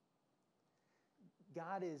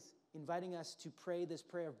 God is inviting us to pray this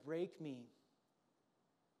prayer of break me.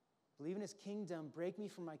 Believe in his kingdom, break me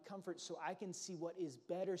from my comfort so I can see what is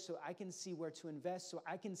better, so I can see where to invest, so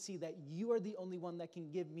I can see that you are the only one that can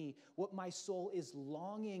give me what my soul is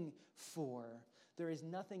longing for. There is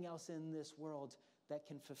nothing else in this world that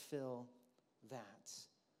can fulfill that.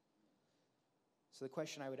 So the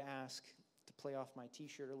question I would ask, to play off my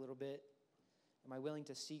t-shirt a little bit, am I willing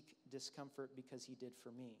to seek discomfort because he did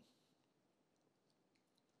for me?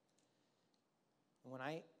 And when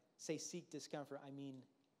I say seek discomfort, I mean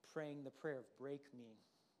praying the prayer of break me.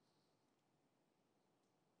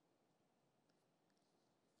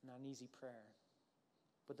 Not an easy prayer.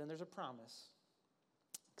 But then there's a promise.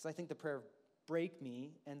 Because I think the prayer of break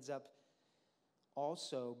me ends up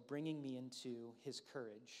also bringing me into his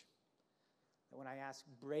courage. That when I ask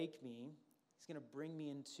break me, he's going to bring me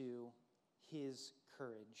into his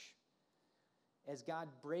courage. As God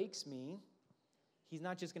breaks me, he's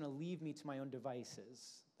not just going to leave me to my own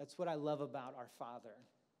devices. That's what I love about our Father,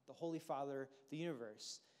 the Holy Father, the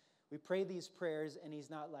universe. We pray these prayers, and he's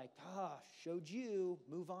not like, showed you,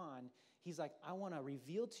 move on. He's like, I want to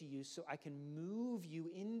reveal to you so I can move you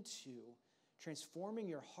into transforming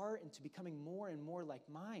your heart into becoming more and more like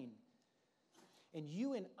mine. And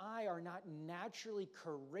you and I are not naturally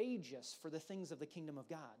courageous for the things of the kingdom of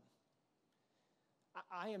God.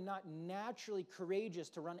 I am not naturally courageous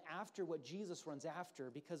to run after what Jesus runs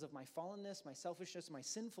after because of my fallenness, my selfishness, my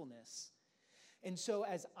sinfulness. And so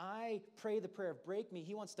as I pray the prayer of break me,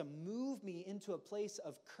 he wants to move me into a place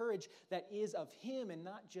of courage that is of him and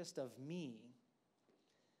not just of me.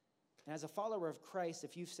 And as a follower of Christ,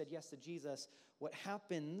 if you've said yes to Jesus, what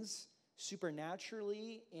happens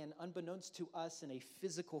supernaturally and unbeknownst to us in a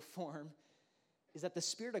physical form is that the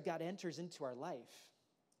Spirit of God enters into our life.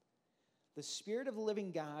 The Spirit of the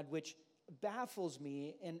living God, which baffles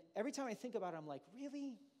me, and every time I think about it, I'm like,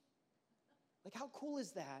 really? Like, how cool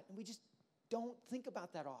is that? And we just don't think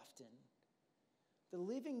about that often. The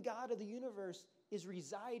living God of the universe is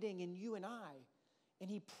residing in you and I, and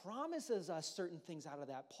he promises us certain things out of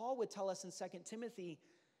that. Paul would tell us in 2 Timothy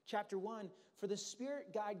chapter 1, for the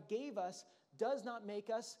Spirit God gave us does not make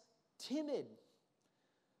us timid.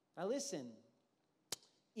 Now listen,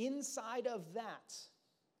 inside of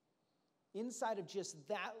just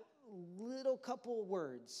that little couple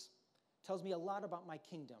words, tells me a lot about my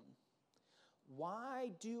kingdom.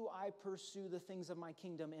 Why do I pursue the things of my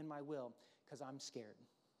kingdom in my will? Because I'm scared.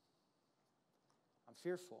 I'm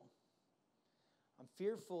fearful. I'm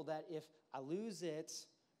fearful that if I lose it,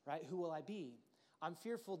 right, who will I be? I'm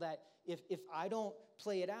fearful that if I don't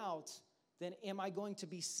play it out, then am I going to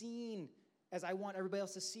be seen as I want everybody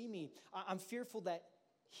else to see me? I'm fearful that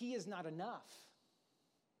he is not enough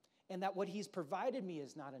and that what he's provided me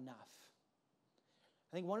is not enough.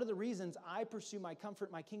 I think one of the reasons I pursue my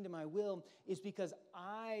comfort, my kingdom, my will, is because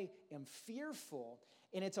I am fearful.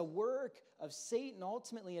 And it's a work of Satan,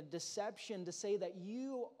 ultimately a deception to say that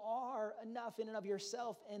you are enough in and of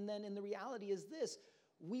yourself. And then in the reality is this,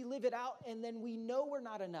 we live it out and then we know we're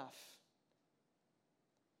not enough.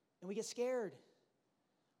 And we get scared.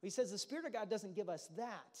 He says the Spirit of God doesn't give us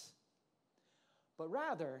that, but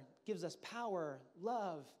rather gives us power,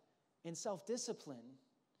 love, and self-discipline.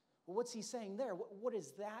 Well, what's he saying there? What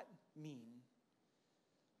does that mean?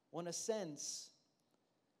 Well, in a sense,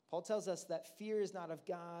 Paul tells us that fear is not of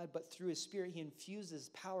God, but through his Spirit, he infuses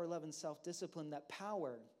power, love, and self-discipline. That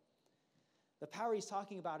power, the power he's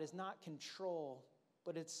talking about is not control,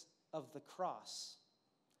 but it's of the cross.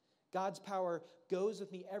 God's power goes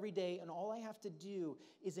with me every day, and all I have to do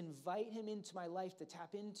is invite him into my life to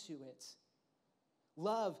tap into it.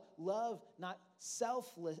 Love not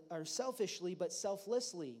selfishly, but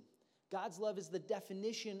selflessly. God's love is the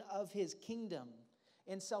definition of his kingdom.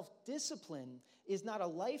 And self-discipline is not a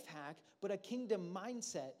life hack, but a kingdom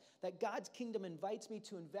mindset, that God's kingdom invites me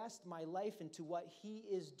to invest my life into what he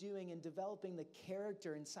is doing and developing the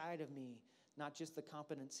character inside of me, not just the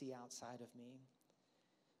competency outside of me.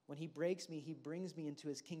 When he breaks me, he brings me into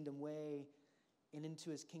his kingdom way and into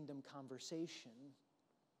his kingdom conversation.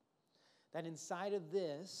 That inside of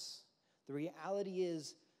this, the reality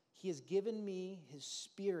is he has given me his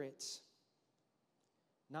Spirit,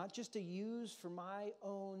 not just to use for my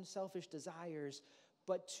own selfish desires,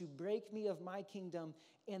 but to break me of my kingdom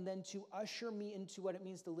and then to usher me into what it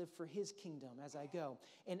means to live for his kingdom as I go.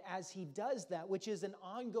 And as he does that, which is an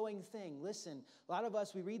ongoing thing, listen, a lot of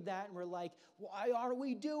us, we read that and we're like, why aren't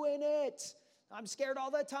we doing it? I'm scared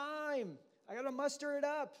all the time. I got to muster it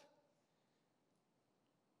up.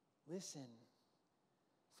 Listen,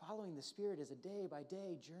 following the Spirit is a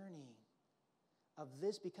day-by-day journey. of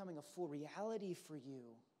this becoming a full reality for you.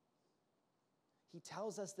 He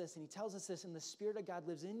tells us this, and he tells us this, and the Spirit of God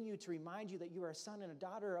lives in you to remind you that you are a son and a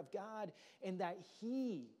daughter of God, and that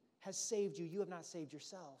he has saved you. You have not saved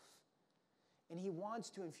yourself. And he wants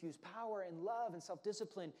to infuse power and love and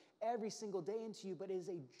self-discipline every single day into you, but it is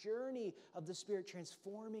a journey of the Spirit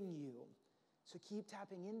transforming you. So keep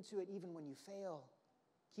tapping into it even when you fail.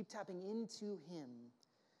 Keep tapping into him.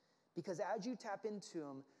 Because as you tap into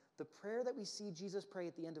him, the prayer that we see Jesus pray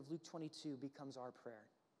at the end of Luke 22 becomes our prayer.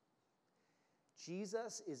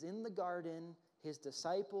 Jesus is in the garden. His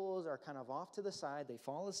disciples are kind of off to the side. They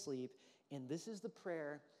fall asleep. And this is the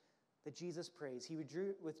prayer that Jesus prays. He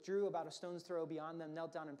withdrew about a stone's throw beyond them,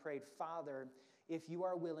 knelt down and prayed, Father, if you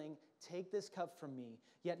are willing, take this cup from me.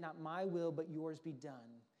 Yet not my will, but yours be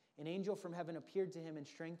done. An angel from heaven appeared to him and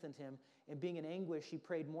strengthened him. And being in anguish, he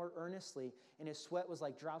prayed more earnestly, and his sweat was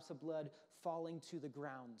like drops of blood falling to the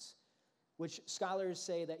ground. Which scholars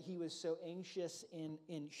say that he was so anxious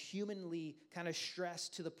and humanly kind of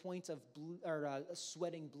stressed to the point of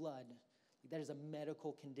sweating blood. That is a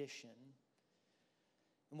medical condition.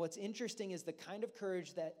 And what's interesting is the kind of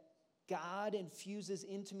courage that God infuses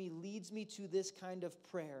into me leads me to this kind of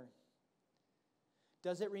prayer.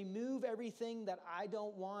 Does it remove everything that I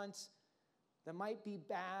don't want, that might be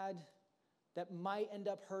bad, that might end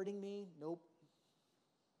up hurting me? Nope.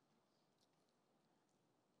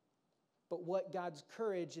 But what God's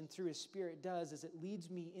courage and through his Spirit does is it leads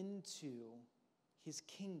me into his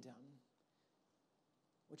kingdom,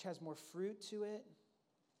 which has more fruit to it,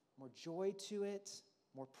 more joy to it,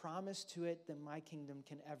 more promise to it than my kingdom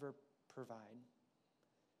can ever provide.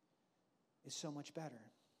 It's so much better.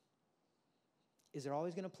 Is it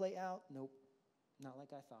always going to play out? Nope. Not like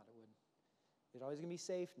I thought it would. Is it always going to be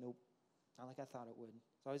safe? Nope. Not like I thought it would.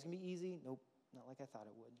 Is it always going to be easy? Nope. Not like I thought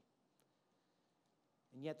it would.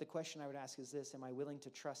 And yet the question I would ask is this: am I willing to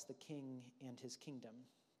trust the King and his kingdom?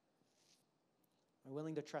 Am I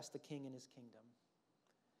willing to trust the King and his kingdom?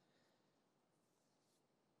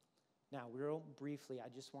 Now, real briefly, I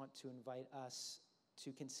just want to invite us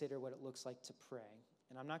to consider what it looks like to pray.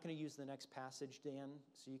 And I'm not going to use the next passage, Dan,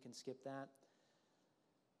 so you can skip that.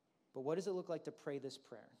 But what does it look like to pray this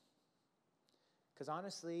prayer? Because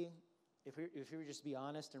honestly, if we were just to be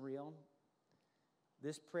honest and real,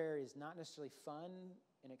 this prayer is not necessarily fun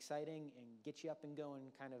and exciting and get you up and going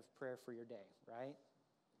kind of prayer for your day, right?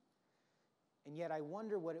 And yet I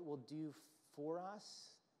wonder what it will do for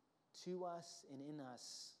us, to us, and in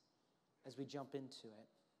us as we jump into it.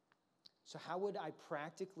 So how would I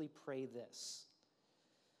practically pray this?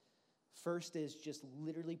 First is just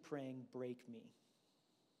literally praying, break me.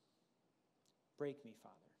 Break me,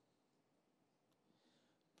 Father.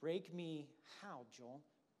 Break me how, Joel?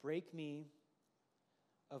 Break me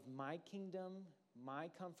of my kingdom, my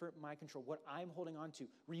comfort, my control, what I'm holding on to.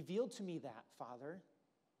 Reveal to me that, Father.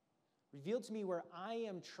 Reveal to me where I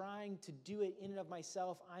am trying to do it in and of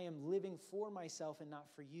myself. I am living for myself and not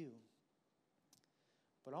for you.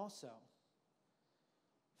 But also,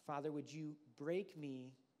 Father, would you break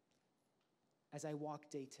me as I walk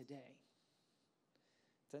day to day?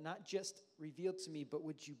 To not just reveal to me, but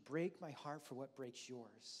would you break my heart for what breaks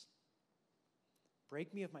yours?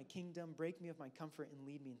 Break me of my kingdom, break me of my comfort, and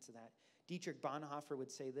lead me into that. Dietrich Bonhoeffer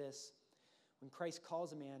would say this: when Christ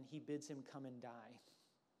calls a man, he bids him come and die.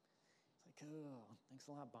 It's like, oh, thanks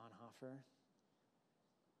a lot, Bonhoeffer.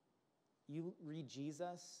 You read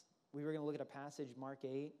Jesus. We were going to look at a passage, Mark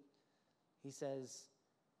 8. He says,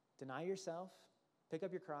 deny yourself, pick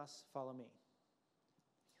up your cross, follow me.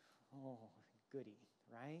 Oh, goody,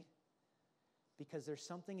 right? Because there's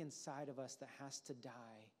something inside of us that has to die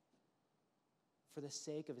for the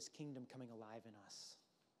sake of his kingdom coming alive in us.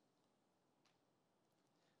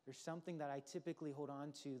 There's something that I typically hold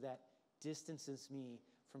on to that distances me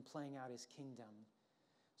from playing out his kingdom.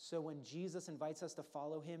 So when Jesus invites us to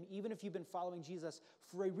follow him, even if you've been following Jesus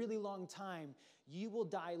for a really long time, you will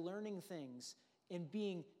die learning things and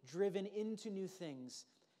being driven into new things.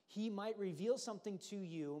 He might reveal something to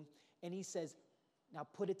you, and he says, now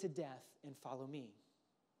put it to death and follow me.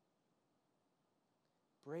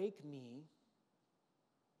 Break me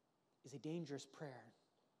is a dangerous prayer.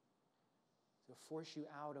 It'll force you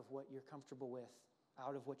out of what you're comfortable with,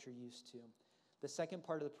 out of what you're used to. The second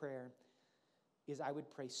part of the prayer is I would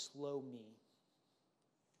pray, slow me.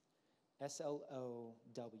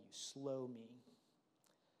 S-L-O-W, slow me.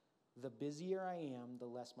 The busier I am, the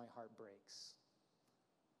less my heart breaks.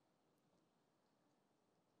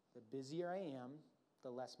 The busier I am, the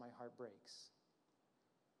less my heart breaks.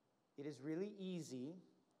 It is really easy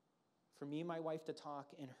for me and my wife to talk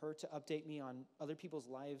and her to update me on other people's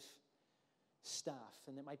life stuff,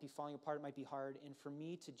 and it might be falling apart, it might be hard, and for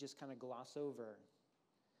me to just kind of gloss over.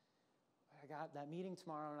 I got that meeting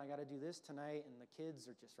tomorrow, and I got to do this tonight, and the kids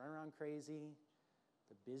are just running around crazy.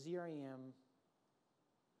 The busier I am,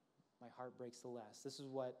 my heart breaks the less. This is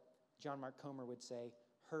what John Mark Comer would say,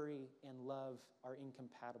 hurry and love are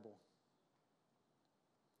incompatible.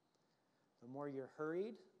 The more you're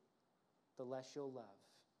hurried, the less you'll love.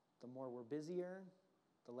 The more we're busier,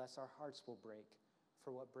 the less our hearts will break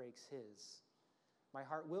for what breaks his. My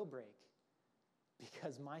heart will break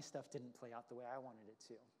because my stuff didn't play out the way I wanted it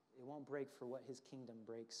to. It won't break for what his kingdom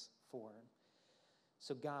breaks for.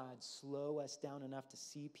 So God, slow us down enough to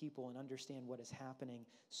see people and understand what is happening.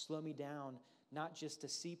 Slow me down, not just to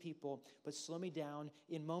see people, but slow me down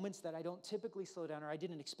in moments that I don't typically slow down or I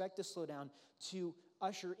didn't expect to slow down, to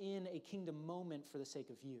usher in a kingdom moment for the sake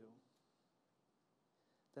of you.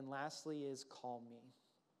 Then lastly is call me.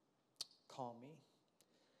 Call me.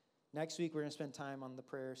 Next week, we're going to spend time on the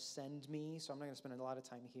prayer, send me. So I'm not going to spend a lot of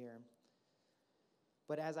time here.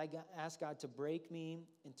 But as I ask God to break me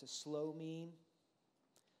and to slow me,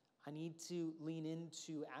 I need to lean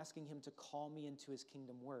into asking him to call me into his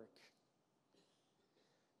kingdom work.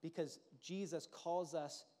 Because Jesus calls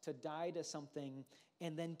us to die to something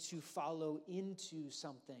and then to follow into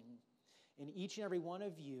something. And each and every one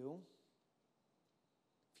of you,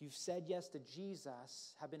 if you've said yes to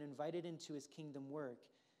Jesus, have been invited into his kingdom work.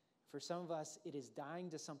 For some of us, it is dying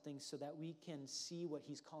to something so that we can see what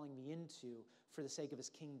he's calling me into for the sake of his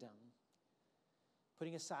kingdom.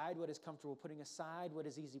 Putting aside what is comfortable, putting aside what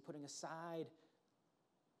is easy, putting aside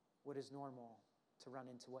what is normal to run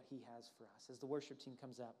into what he has for us. As the worship team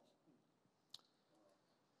comes up,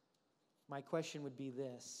 my question would be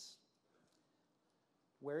this: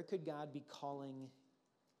 where could God be calling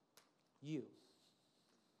you?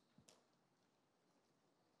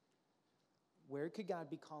 Where could God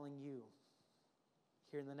be calling you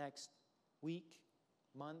here in the next week,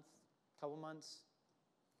 month, couple months,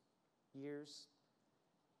 years,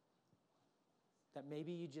 that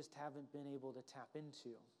maybe you just haven't been able to tap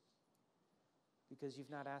into because you've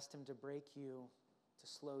not asked him to break you, to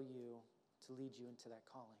slow you, to lead you into that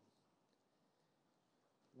calling?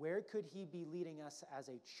 Where could he be leading us as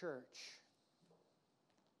a church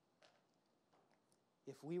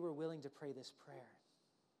if we were willing to pray this prayer?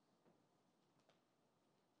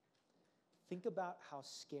 Think about how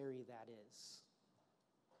scary that is.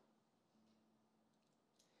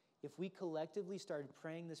 If we collectively started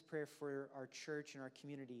praying this prayer for our church and our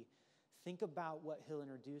community, think about what he'll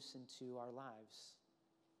introduce into our lives.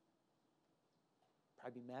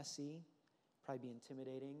 Probably be messy, probably be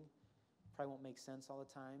intimidating, probably won't make sense all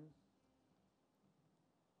the time.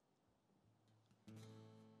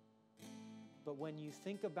 But when you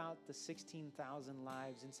think about the 16,000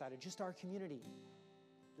 lives inside of just our community,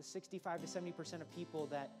 the 65 to 70% of people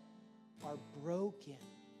that are broken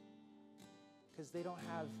because they don't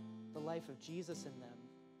have the life of Jesus in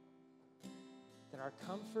them, then our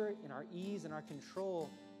comfort and our ease and our control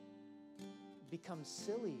becomes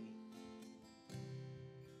silly.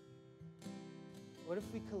 What if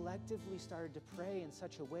we collectively started to pray in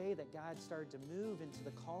such a way that God started to move into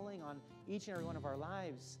the calling on each and every one of our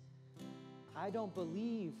lives? I don't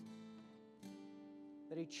believe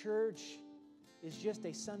that a church is just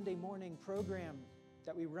a Sunday morning program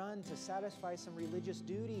that we run to satisfy some religious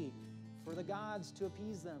duty for the gods to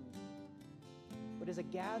appease them, but is a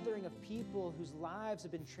gathering of people whose lives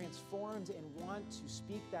have been transformed and want to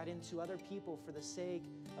speak that into other people for the sake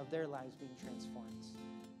of their lives being transformed.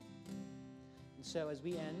 And so as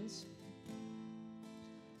we end,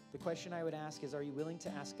 the question I would ask is, are you willing to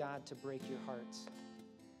ask God to break your heart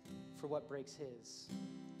for what breaks his?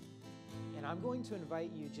 And I'm going to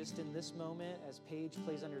invite you just in this moment, as Paige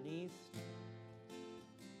plays underneath,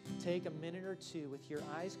 take a minute or two with your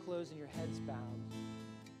eyes closed and your heads bowed,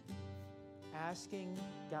 asking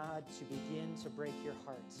God to begin to break your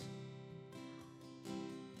heart.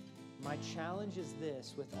 My challenge is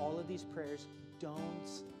this, with all of these prayers: don't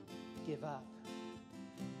give up.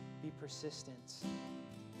 Be persistent,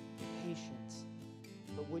 be patient.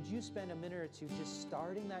 But would you spend a minute or two just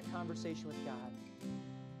starting that conversation with God?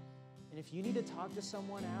 And if you need to talk to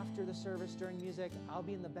someone after the service during music, I'll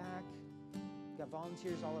be in the back. We've got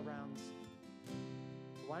volunteers all around.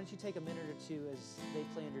 Why don't you take a minute or two as they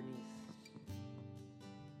play underneath?